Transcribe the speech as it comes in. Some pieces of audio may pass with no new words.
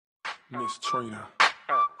Miss Trina,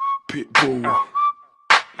 Pitbull,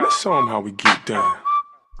 let's show 'em how we get down.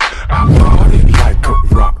 I body like a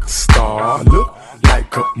rock star, look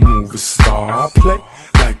like a movie star, play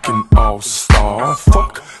like an all-star,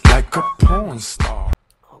 fuck like a porn star.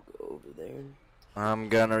 I'll go over there. I'm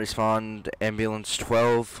gonna respond ambulance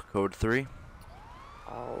 12, code 3.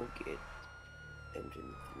 I'll get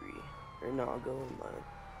engine 3. Or no, I'll go in mine.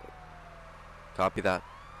 Copy that.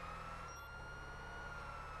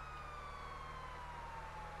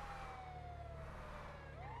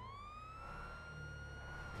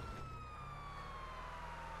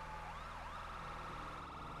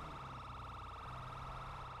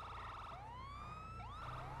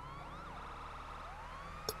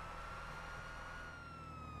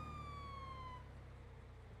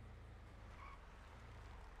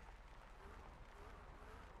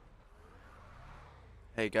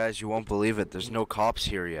 Hey guys, you won't believe it. There's no cops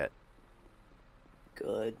here yet.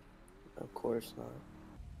 Good. Of course not.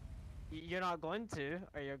 You're not going to,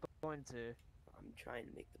 or you're going to? I'm trying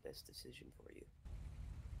to make the best decision for you.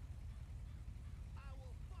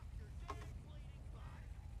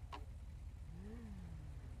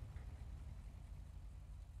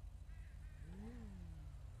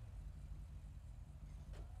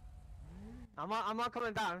 I'm not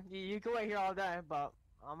coming down. You can wait here all day, but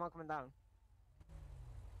I'm not coming down.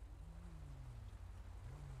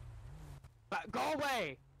 But go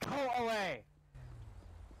away! Go away!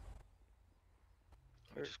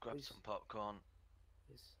 Let me just grab some popcorn.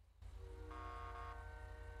 Please.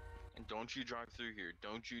 And don't you drive through here.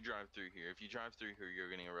 Don't you drive through here. If you drive through here, you're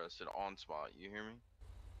getting arrested on spot. You hear me?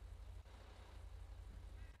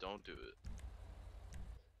 Don't do it.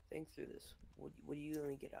 Think through this. What are you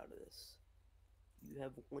gonna get out of this? You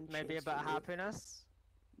have one chance. Maybe about happiness?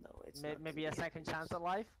 No, it's Maybe a second chance at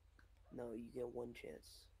life? No, you get one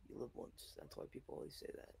chance. You live once. That's why people always say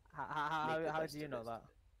that. How do you know that?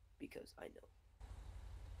 Because I know.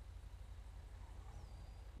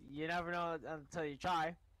 You never know until you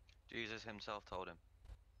try. Jesus himself told him.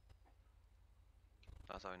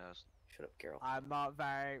 That's how he knows. Shut up, Carol. I'm not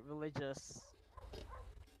very religious.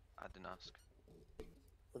 I didn't ask.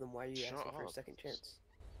 Well, then why are you Shut asking for a up. second chance?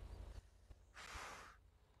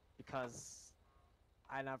 Because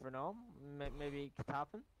I never know. Maybe it could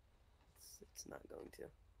happen. It's not going to.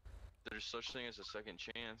 There's such thing as a second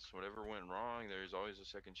chance. Whatever went wrong, there's always a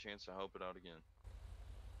second chance to help it out again.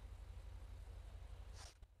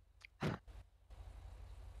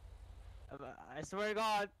 I swear to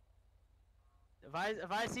God,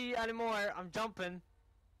 if I see you anymore, I'm jumping.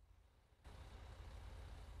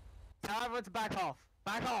 Tell everyone to back off.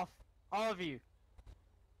 Back off, all of you.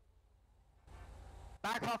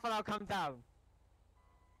 Back off and I'll come down.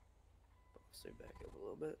 Officer, back up a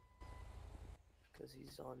little bit. Because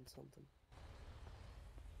he's on something.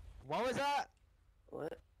 What was that?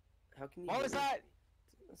 What? How can you? What was that?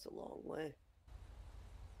 That's a long way.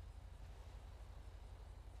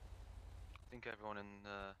 I think everyone in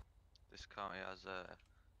this county has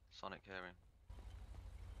sonic hearing.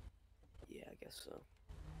 Yeah, I guess so.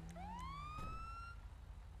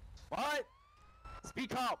 What?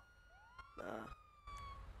 Speak up. Nah.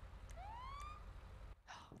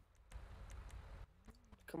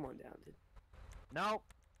 Come on down, dude. No.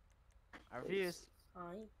 I refuse.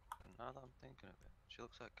 Fine. Now that I'm thinking of it, she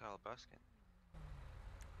looks like Carl Baskin.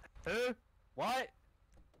 Who? What?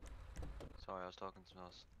 Sorry, I was talking to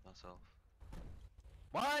myself.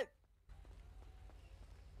 What?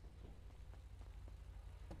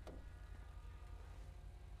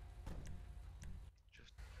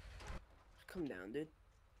 Just Come down, dude.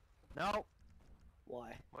 No.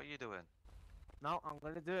 Why? what are you doing? No, I'm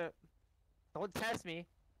gonna do it. Don't test me.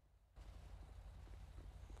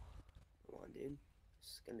 Come on, dude.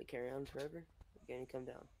 It's gonna carry on forever. You're gonna come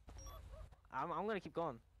down. I'm gonna keep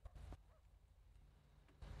going.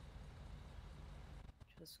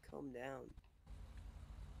 Just come down.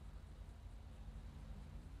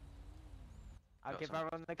 I'll Got give some-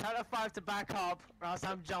 everyone the count of 5 to back up, or else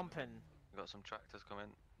I'm jumping. We've got some tractors coming.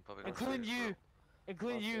 Probably gonna Including shoot us, you.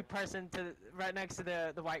 Including you, Okay. person to right next to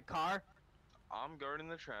the white car. I'm guarding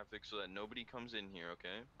the traffic so that nobody comes in here,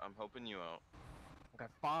 okay? I'm helping you out. Okay,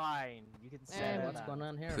 fine. You can say Hey, that. what's going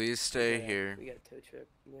on here? Please stay here. We got a tow truck.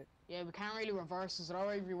 Yeah. Yeah, we can't really reverse. Is it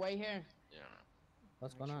alright if we wait here? Yeah.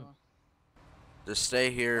 What's going on? Just stay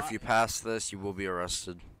here. If you pass this, you will be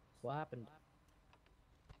arrested. What happened?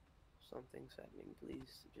 Something's happening.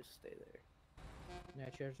 Please just stay there. Yeah,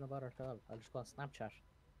 cheers, no bother at all. I'll just go on Snapchat.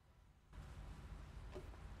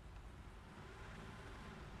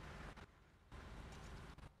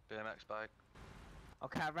 BMX bike.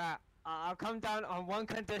 Okay, right. I'll come down on one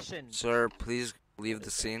condition. Sir, please leave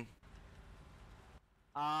the scene.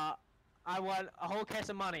 I want a whole case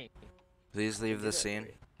of money. Please I can leave do the that for scene.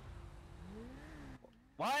 you.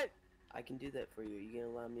 What? I can do that for you. You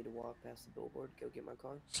gonna allow me to walk past the billboard, go get my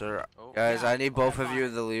car? Sir, Oh, guys, Yeah, I need both okay, of you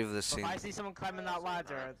fine. to leave the But if scene. I see someone climbing that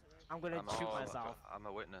ladder, I'm gonna shoot Oh, myself. I'm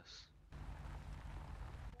a witness.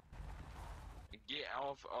 Get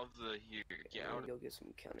out of the here. Get And out. go get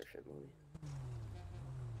some counterfeit money.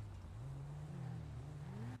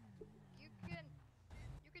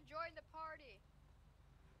 You can join the party.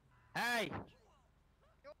 Hey,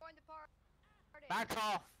 Join the party. back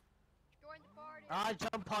off. Join the party. I'll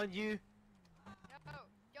jump on you. No,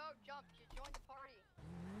 don't jump. Just join the party.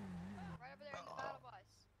 Right over there in the battle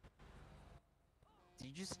bus.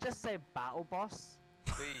 Did you just say battle boss?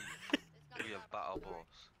 Please, It's not be a the battle bus, sorry.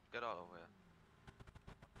 boss. Get out of here.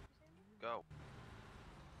 Go.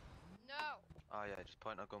 No. Oh yeah, just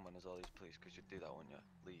point a gun when there's all these police, because you do that, wouldn't you?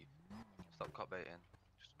 Leave. Stop cop baiting.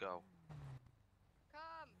 Just go.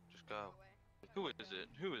 Come. Just go. Away. Who is it?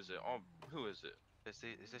 Who is it? Who is it?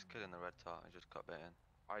 Is this kid in the red top? He's just cop baiting.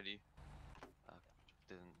 ID.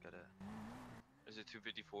 Didn't get it. Is it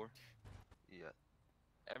 254? Yeah.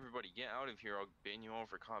 Everybody, get out of here. I'll ban you all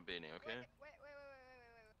for cop baiting, okay? Wait.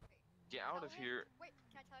 Get out Tell of him- here. Wait,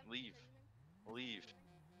 can I tell him? Leave. Can I tell his name? Leave. Okay.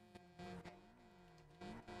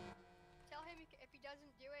 Tell him if he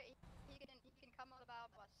doesn't do it, he can come on the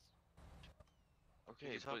battle bus.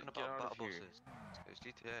 Okay, You're talking but get about out of battle here. buses. It's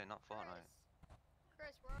GTA, not Fortnite.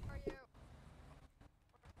 Chris, where are you?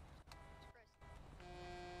 Chris.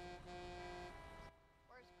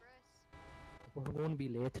 Where's Chris? We're going to be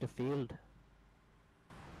late to the field.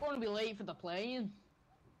 We're going to be late for the plane.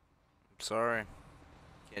 Sorry.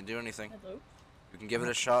 Can't do anything. Hello. You can give it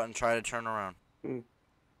a shot and try to turn around.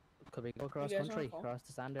 Could we go across You guys country? on call? Across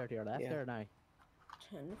the sand there to your left Yeah. there now?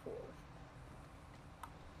 10-4.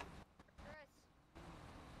 Chris.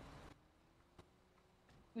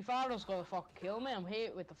 My father's gonna fucking kill me. I'm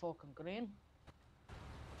here with the fucking green.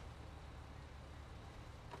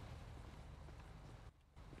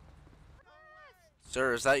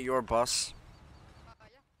 Sir, is that your bus? Yeah.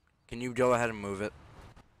 Can you go ahead and move it?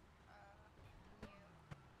 You.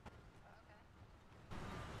 Okay.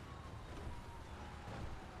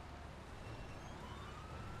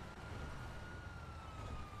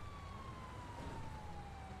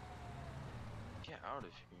 Get out of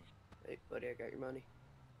here. Hey, buddy, I got your money.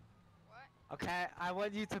 What? Okay, I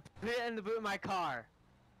want you to put it in the boot of my car.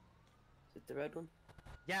 Is it the red one?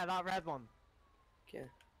 Yeah, that red one. Okay.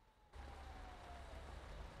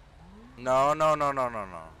 No.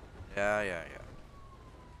 Yeah.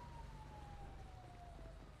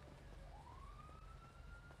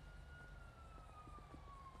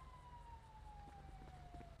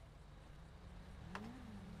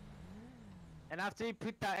 And after you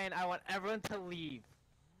put that in, I want everyone to leave.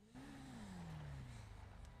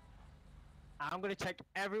 I'm gonna check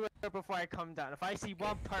everywhere before I come down. If I see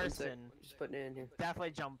one sec. person, Just putting it in here.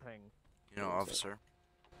 definitely jumping. You know, One sec. officer,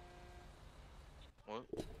 What?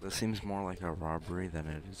 this seems more like a robbery than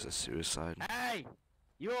it is a suicide. Hey!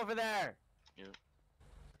 You over there!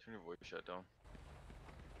 Turn your voice shut down.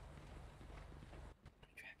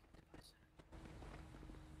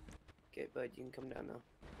 Okay, bud, you can come down now.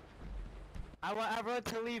 I want everyone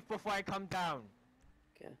to leave before I come down.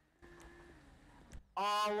 Okay.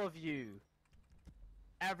 All of you.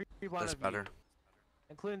 Every one That's of better. you.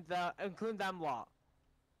 Including them lot.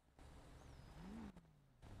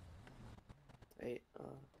 Hey,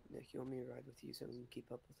 Nick, you want me to ride with you so we can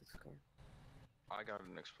keep up with this car? I got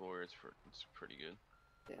an Explorer. It's pretty good.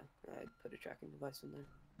 Yeah, I'd put a tracking device in there.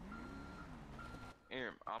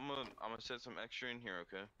 Here, I'm gonna set some extra in here,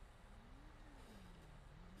 okay?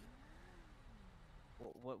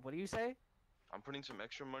 What do you say? I'm putting some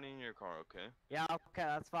extra money in your car, okay? Yeah, okay,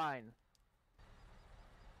 that's fine.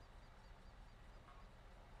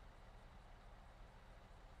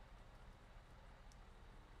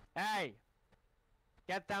 Hey!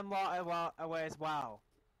 Get them lot away as well.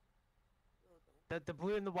 The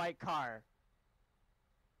blue and the white car.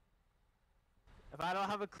 If I don't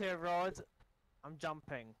have a clear road, I'm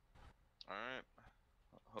jumping. Alright.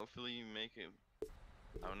 Hopefully you make it.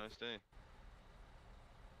 Have a nice day.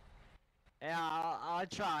 Yeah, I'll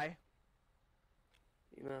try.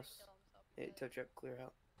 EMS. Hey, tow truck, clear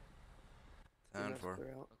out. 10 EMS, for. clear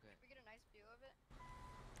out. Can we get a nice view of it?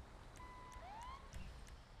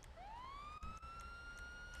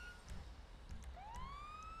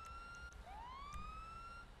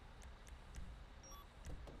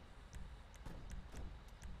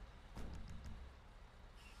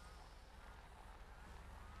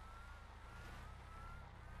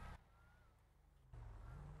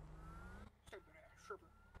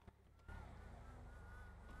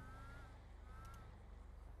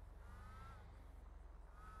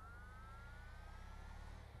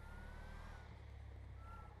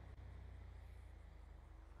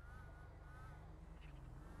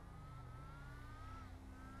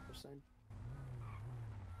 sign.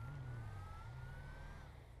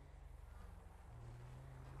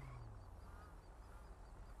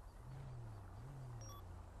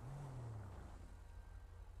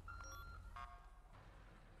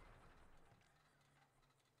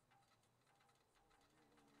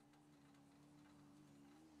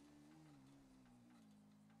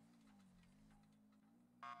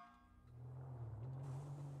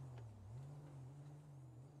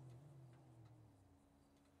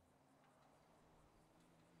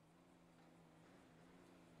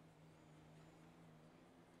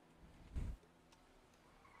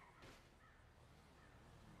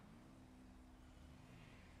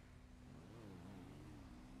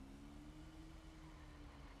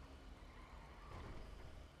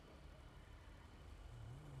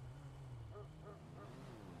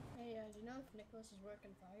 Hey, do you know if Nicholas is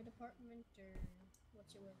working fire department or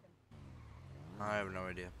what's he working? I have no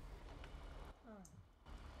idea.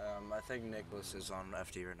 Oh. I think Nicholas is on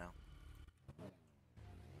FD right now.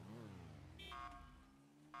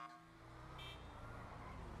 I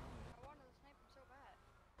wanted to snipe him so bad.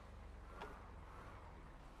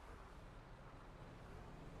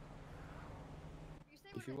 You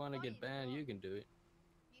said it If you would've want to been get funny, banned, so you can do it.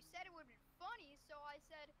 you said it would be funny, so I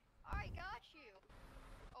said, alright, got you.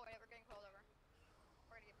 Oh wait, we're getting pulled over.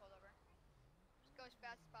 We're gonna get pulled over. Just go as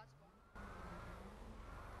fast as possible.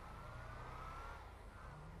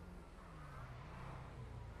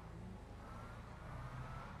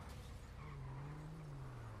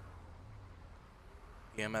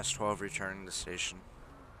 EMS 12 returning to station.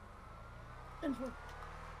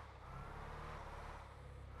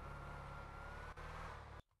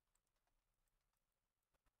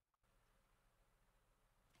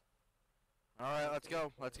 Alright, let's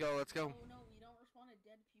go. Let's go. Let's go. Oh no, we don't respond to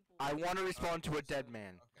dead people. I want to respond to a dead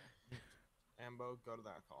man. Okay. Ambo, go to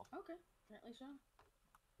that call. Okay, apparently so.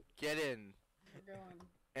 Get in. We're going.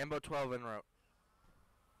 Ambo 12 en route.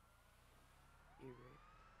 You're right.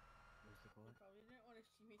 Where's the They car? probably didn't want to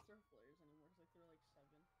see me throw flares anymore because like, there were like 7.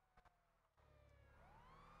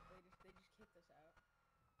 They just kicked us out.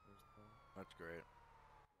 Where's the car? That's great.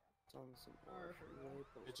 It's on some Or- freeway,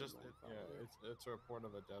 but It's just, we won't follow it. it's a report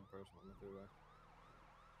of a dead person on the freeway.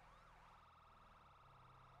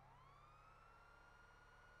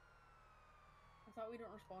 I thought we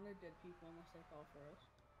don't respond to dead people unless they call for us.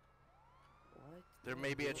 What? There No,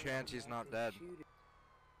 may be a we don't chance do he's that. not They dead. shoot it.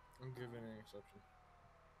 I'm giving an exception.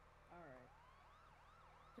 Alright.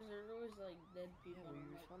 Because there's always like dead Yeah, people. we and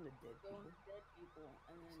I'm like, respond to dead going people. to dead people,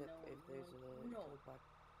 and then Except no one. if We're there's like, a no. kill by.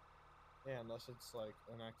 Yeah, unless it's like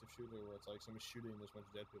an active shooter where it's like somebody's shooting this bunch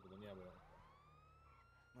of dead people, then yeah, we don't care.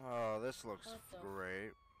 Oh, this looks What the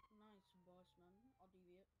great. Nice, boss man. I'll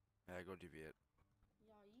deviate. Yeah, go deviate.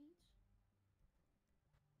 Yeah, eat. Let's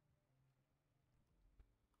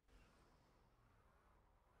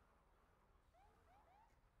go.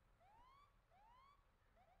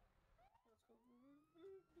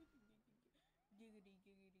 Giggity,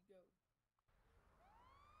 giggity, go.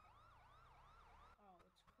 Oh,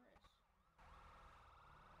 it's Chris.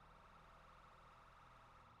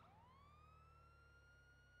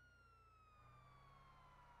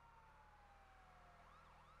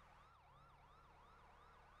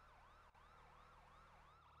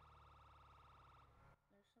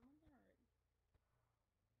 There's someone there already.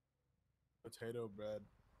 Potato bread.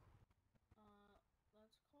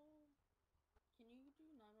 Let's call. Can you do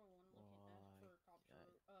 911 looking for cops or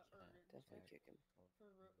Definitely kick him. for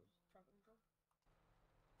traffic control?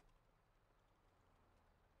 Chris, I'll come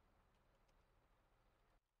with you.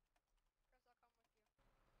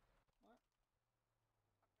 What? Talk to my friend.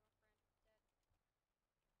 Dead.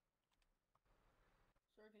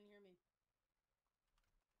 Sir, can you hear me?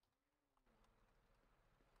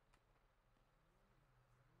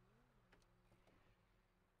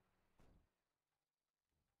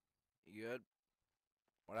 You good?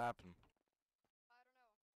 What happened? I don't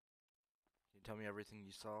know. Can you tell me everything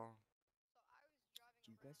you saw? So I was driving.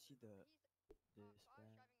 Do you around. guys see the So I this was man?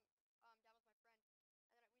 driving down with my friend, and then we saw the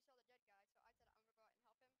dead guy. So I said I'm gonna go out and help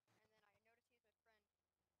him, and then I noticed he's my friend.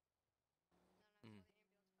 And then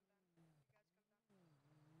I saw the ambulance come down. You guys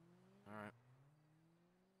come down. Alright.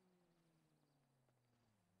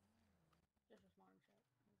 Just respond in chat.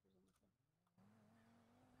 Whoever's on the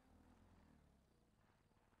phone.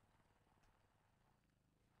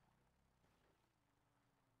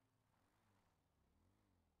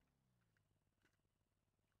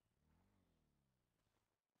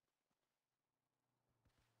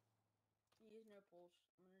 He has no pulse.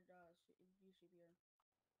 I'm gonna use CPR.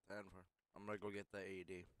 10-4. I'm gonna go get the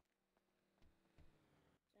AED.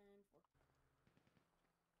 10-4.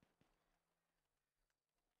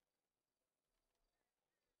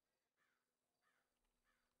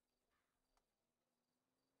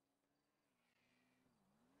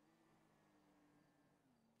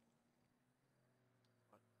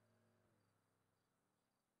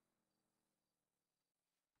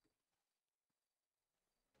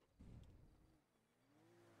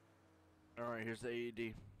 Alright, here's the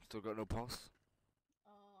AED. Still got no pulse?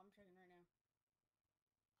 Oh, I'm checking right now.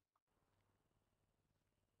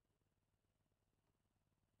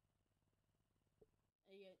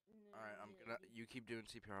 Yeah, no, Alright, I'm yeah, gonna. You keep doing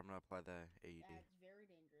CPR, I'm gonna apply the AED. That's very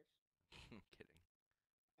dangerous. I'm kidding.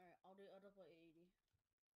 Alright, I'll apply AED.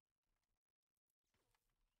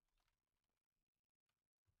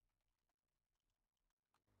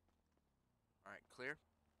 Alright, clear?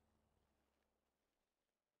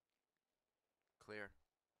 Clear.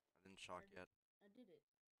 I didn't shock yet. I did it.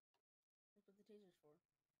 That's what the taser's for.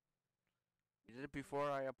 You did it before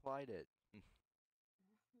I applied it. It's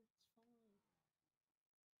fine.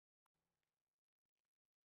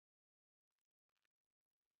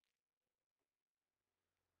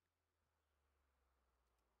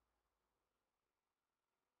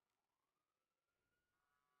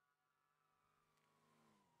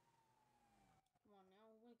 Come on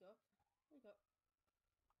now, wake up. Wake up.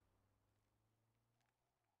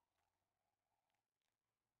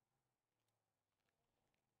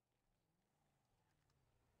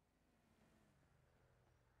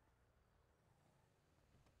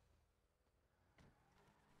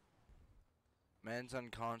 Man's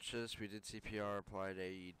unconscious. We did CPR, applied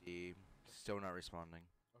AED. Still not responding.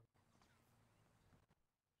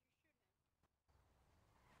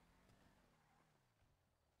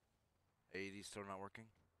 AED still not working?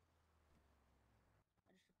 I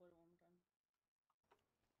just deployed it one more time.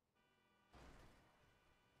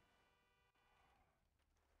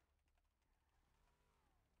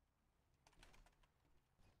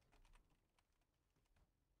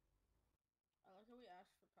 I like how we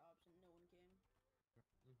asked for cops and no one came.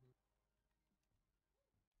 Mm-hmm.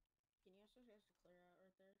 Can you ask those guys to clear out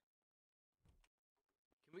right there?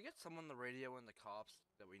 Can we get someone on the radio and the cops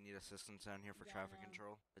that we need assistance down here for Yeah, I traffic know.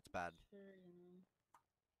 control? It's bad. Sure, you know.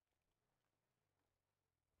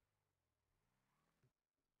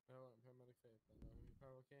 Oh, paramedic faith. I know you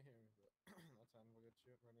probably can't hear me, but that's fine. We'll get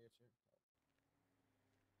you. We're gonna get you.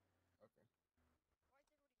 Okay. Why is everybody here?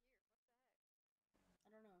 What the heck?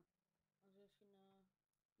 I don't know. I was asking, Mr. InScane.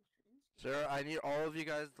 Sir, I need all of you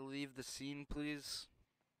guys to leave the scene, please.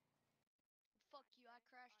 Fuck you, I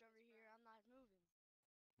crashed over here. I'm not moving.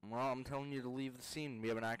 Well, I'm telling you to leave the scene. We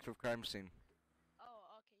have an active crime scene.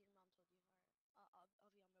 Oh, okay, your mom told you. Alright.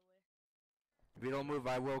 I'll be on my way. If you don't move,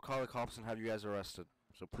 I will call the cops and have you guys arrested.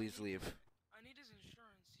 So please leave. I need his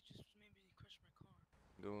insurance. He just maybe crashed my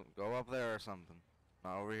car. Go up there or something.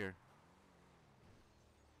 Not over here.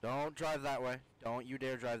 Don't drive that way. Don't you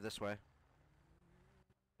dare drive this way.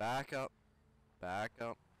 Back up. Back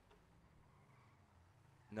up.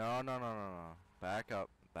 No. Back up.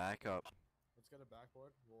 Back up. Let's get a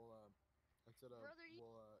backboard. We'll instead of Brother,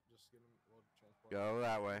 just give him. We'll transport. Go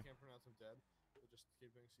that way. We can't pronounce him dead. We'll just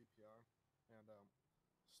keep doing CPR and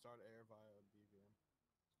start air via BVM.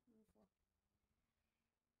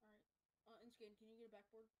 Alright. InScane, can you get a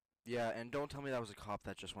backboard? Yeah, and don't tell me that was a cop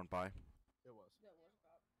that just went by. It was. That was a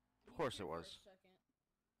cop. Of course it For a was. second.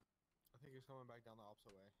 I think he's coming back down the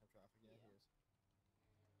opposite way of traffic. Yeah, Yeah. he is.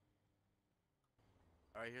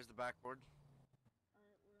 Alright, here's the backboard.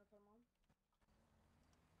 Alright, we're gonna put him on.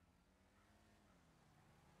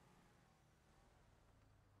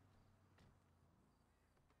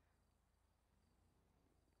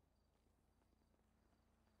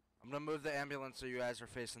 I'm gonna move the ambulance so you guys are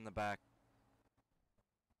facing the back.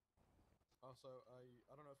 Also,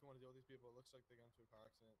 I don't know if you want to deal with these people. It looks like they got into a car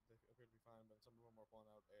accident. They appear to be fine, but some of them are pulling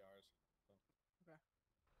out ARs. So. Okay.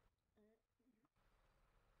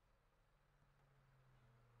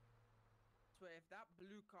 So if that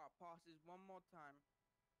blue car passes one more time,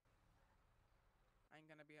 I ain't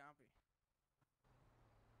gonna be happy.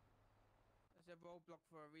 There's a roadblock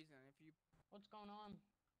for a reason. If you What's going on?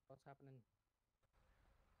 What's happening?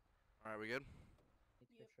 Alright, we good? Need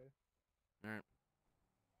to go through. Alright.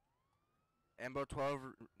 Ambo 12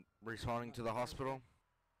 responding to the hospital.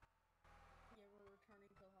 Yeah, we're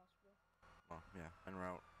returning to the hospital. Well, yeah, en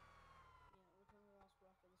route. Yeah, we're returning to the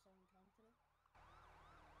hospital after the second time today.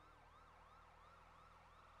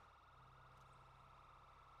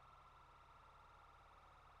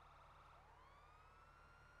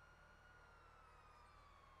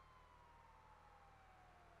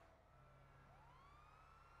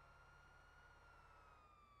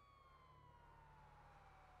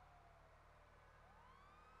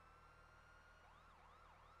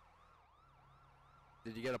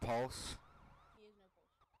 Did you get a pulse? He has no pulse.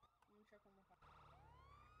 I'm gonna check one more time.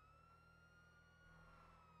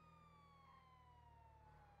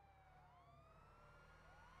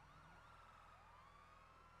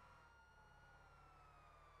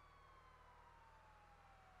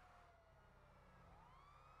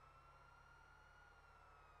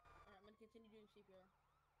 continue doing CPR.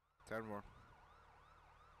 10 more.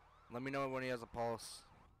 Let me know when he has a pulse.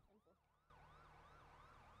 10-4.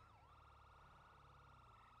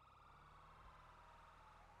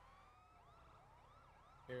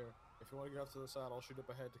 Here, if you want to get off to the side, I'll shoot up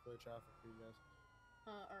ahead to clear traffic for you guys.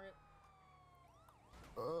 Alright.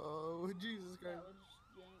 Oh, Jesus That Christ. was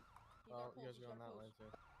jank. He Oh, got a you guys pulse, are he's going got a that way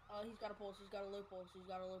pulse. too. He's got a pulse, he's got a low pulse, he's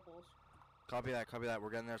got a low pulse. Copy that, copy that. We're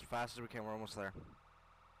getting there as fast as we can. We're almost there.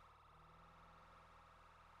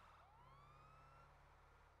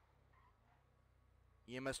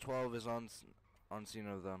 EMS 12 is on scene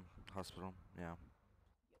of the hospital. Yeah. Yep.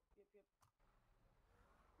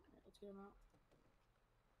 Alright, let's get him out.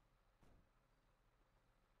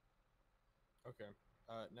 Okay.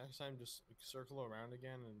 Next time, just circle around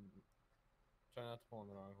again and try not to pull in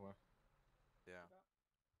the wrong way. Yeah.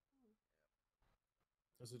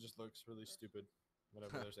 Because it just looks really stupid.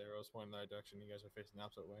 Whenever there's arrows pointing in the right direction, you guys are facing the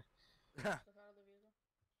opposite way. Step out of the vehicle.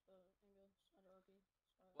 Ambulance, out of RP.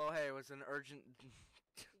 Well, hey, it was an urgent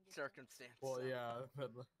circumstance. Well, so- yeah,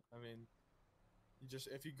 but I mean, you just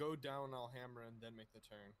if you go down, I'll hammer and then make the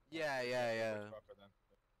turn. Yeah. Proper then.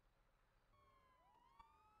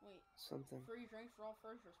 Wait, Something. free drinks for all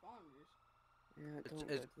first responders. Yeah, don't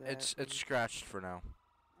go to that. It's please. scratched for now.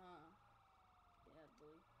 Yeah,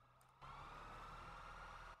 boy.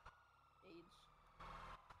 AIDS.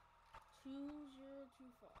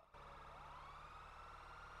 2025.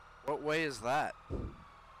 What way is that?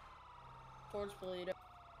 Towards Toledo.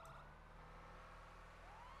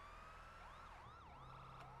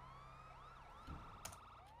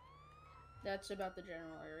 That's about the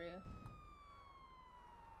general area.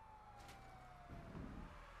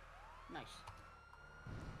 Nice.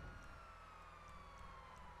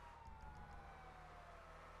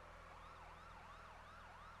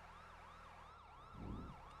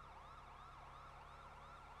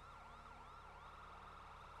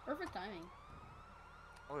 Perfect timing.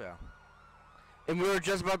 Oh yeah. And we were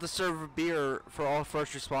just about to serve a beer for all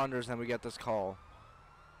first responders, and we get this call.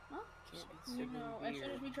 Huh? Can't be You serving know, as soon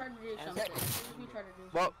beer. as we tried to do As something, a as soon as we tried to do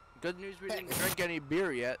Well, good news, we didn't drink any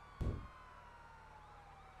beer yet.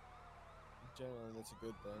 Generally, that's a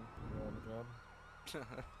good thing. You're on the job.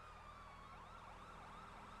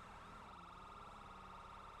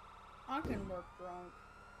 I can work drunk.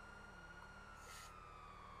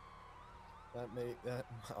 That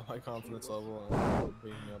my confidence level and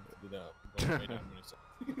being able to do that going way down when you say.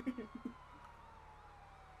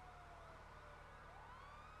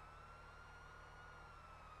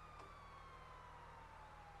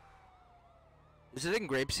 Is it in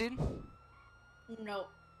grapeseed? No.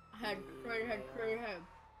 Head, straight ahead, straight ahead.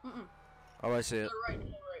 Oh, I see To it. the right, to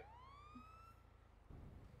the right.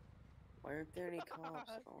 Why aren't there any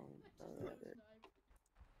cops on the other?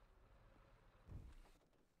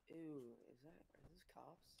 Ew, are those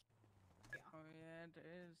cops? Oh yeah, it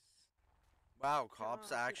is. Wow,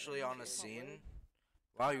 cops on, actually on a scene.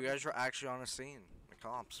 Wow, you guys were actually on a scene. The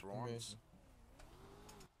cops were once.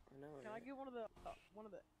 I know. Can I right? get one of the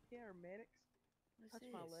paramedics? What's Touch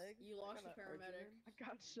my this? leg. You lost the paramedic. I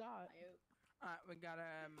got shot. Alright, we got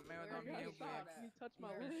a male Where down you here got shot with at? Can you touch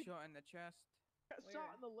my Where? leg? shot in the chest. Got Where?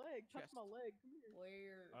 shot in the leg. Touch Chest. my leg. Come here.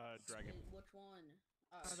 Where? Dragon. Which one?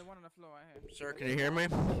 The one on the floor right here. Sir, can you hear me?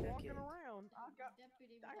 Walking around. I got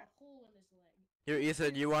Deputy with I a got- hole in his leg. Here,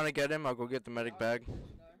 Ethan, you want to get him? I'll go get the medic bag.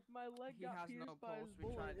 my leg He got has no pierced by pulse. his We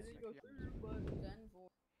bullet. tried It to didn't go CPR. through, but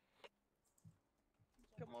 10-4.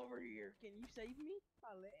 come over here. Can you save me?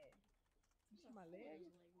 My leg. You see my leg?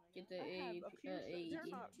 Get the I have a pierced. AED.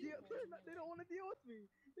 They don't want to deal with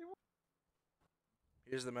me.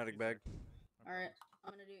 Here's the medic bag. Alright,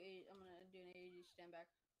 I'm gonna do an AED stand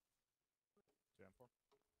back.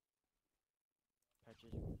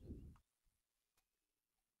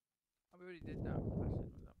 Oh, we already did that. I said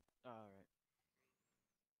what's up. Alright.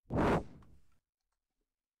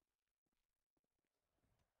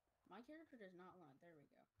 My character does not want. There we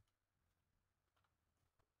go.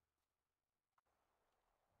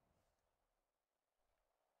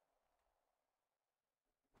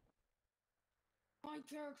 My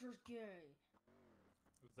character's gay.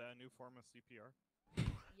 Is that a new form of CPR?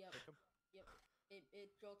 Yep. Yep. It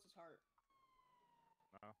jolts his heart.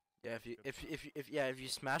 Yeah, if you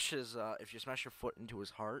smash your foot into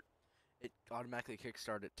his heart, it automatically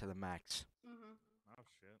kickstart it to the max. Mm-hmm. Oh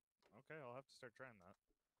shit. Okay, I'll have to start trying that.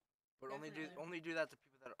 But Definitely. only do that to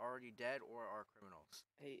people that are already dead or are criminals.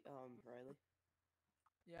 Hey, Riley.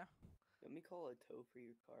 Yeah. Let me call a tow for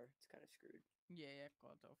your car. It's kind of screwed. Yeah,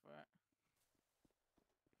 call it for it.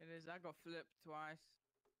 It is. I got flipped twice.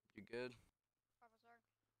 You good? Officer.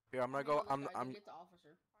 Here, I'm gonna go. Get the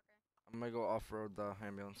officer. Okay. I'm gonna go off-road the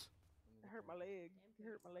ambulance. It hurt my leg. It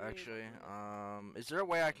hurt my leg. Actually, is there a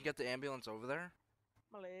way I can get the ambulance over there?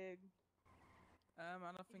 My leg. I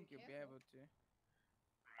don't think you'll be able to.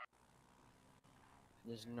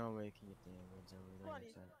 There's no way you can get the ambulance over there. Come on,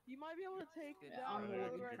 you might be able to take Yeah, that I'm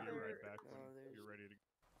road holding right you there. right back No, there's- you're ready to go.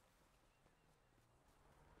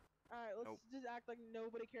 Alright, let's Nope. just act like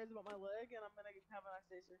nobody cares about my leg, and I'm gonna have a nice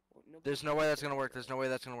day, sir. Well, nobody There's no way that's gonna work. There's no way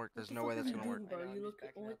that's gonna work. What There's the no way fuck that's are you gonna work. doing, bro? I know, You I'm look. just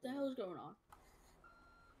backing What up the and hell is going on?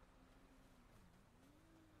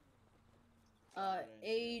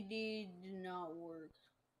 AED did not work.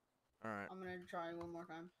 Alright. I'm gonna try one more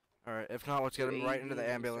time. Alright, if not, let's get Do him right into AED the and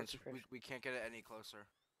then ambulance. start compression. We can't get it any closer.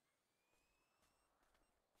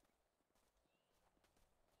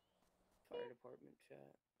 Fire department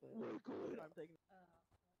chat, but I'm taking.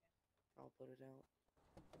 I'll put it out.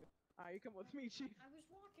 Alright, you come with me, chief. I was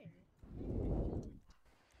walking.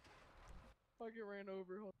 Fucking ran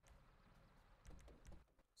over. Hold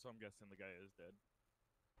So I'm guessing the guy is dead.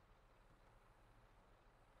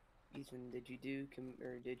 Ethan, did you do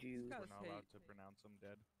or did you We're not allowed to pronounce him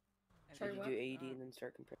dead. did you do AED and then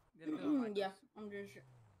start compression? Yeah, I'm just.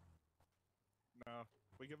 No,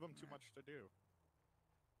 we give him too much to do.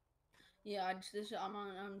 Yeah, I just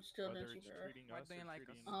I'm still Whether doing it's CPR. treating us or treating I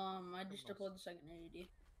just criminals. deployed the second AED.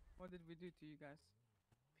 What did we do to you guys?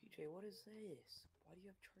 PJ, what is this? Why do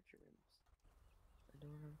you have charger rims? I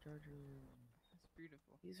don't have charger. It's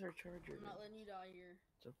beautiful. These are charger I'm not rims. letting you die here.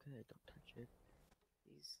 It's okay, don't touch it.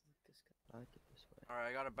 These look disgusting. I like it this way. Alright,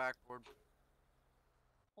 I got a backboard.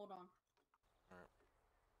 Hold on. Alright.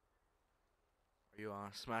 Are you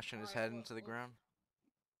smashing his Alright, head well, into the let's- ground?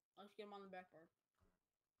 Let's get him on the backboard.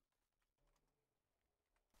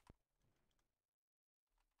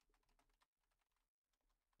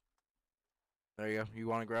 There you go. You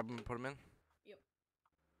want to grab him and put him in? Yep.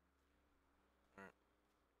 Alright.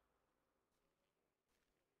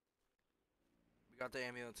 We got the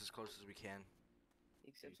ambulance as close as we can.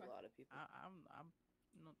 Except a lot of people. I'm not. I'm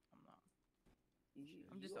You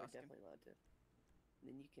just are asking. definitely allowed to.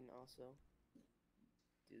 Then you can also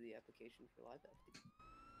do the application for live FD.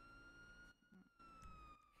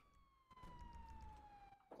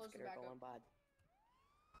 Close Let's the get her back going, up. bud.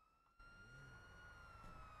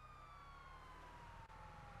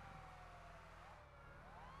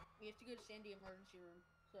 We have to go to Sandy emergency room,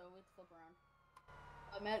 so we have to flip around.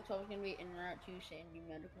 Medic 12 is gonna be en route to Sandy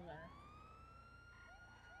Medical Center.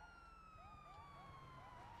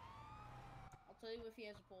 I'll tell you if he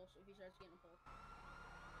has a pulse, if he starts getting a pulse.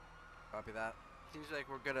 Copy that. Seems like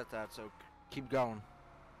we're good at that, so keep going.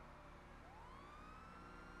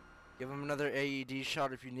 Give him another AED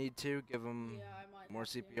shot if you need to. Give him Yeah, I might more have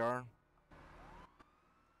to. CPR.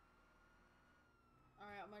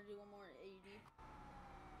 Alright, I'm gonna do one more AED.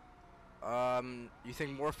 You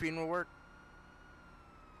think morphine will work?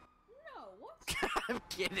 No, what? I'm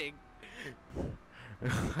kidding.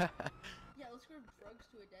 Yeah, let's go drugs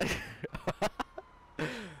to a dead.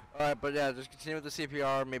 Alright, but yeah, just continue with the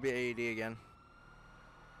CPR, maybe AED again.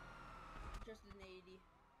 Just an AED.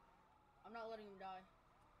 I'm not letting him die.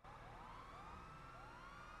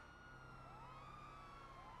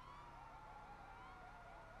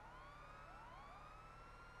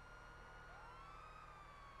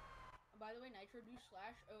 By the way, Nitro, do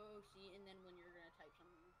 /OOC and then when you're gonna type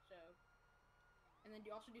something. So, and then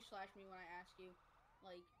you also do /me when I ask you,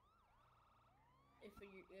 like, if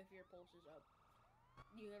your pulse is up.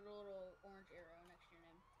 You have a little orange arrow next to your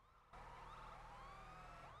name.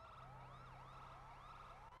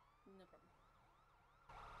 No problem.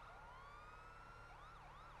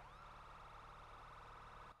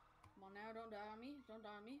 Come on now, don't die on me. Don't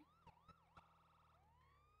die on me.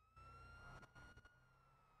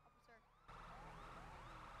 Officer.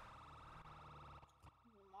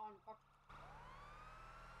 Come on, fuck.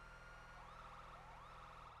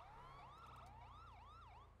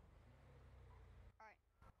 Alright.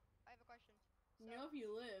 I have a question. You know, if you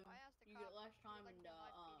live, I asked the you cop get less if he time would like in to the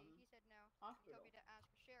be on live PD. He said no. He hospital. told me to ask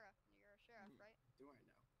a sheriff. And you're a sheriff, right? Do I know?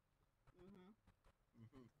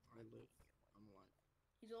 Mhm. I live. I'm alive.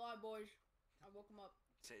 He's alive, boys. I woke him up.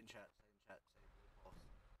 Say it in chat. Say it in chat. Say it in the pulse.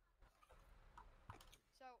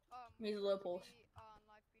 So, He's would low you pulse. be on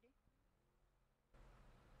live PD?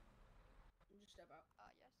 Just step out.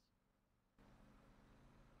 Yes.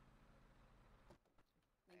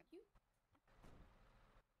 Thank you.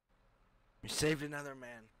 We saved another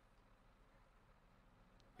man.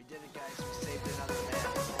 We did it, guys. We saved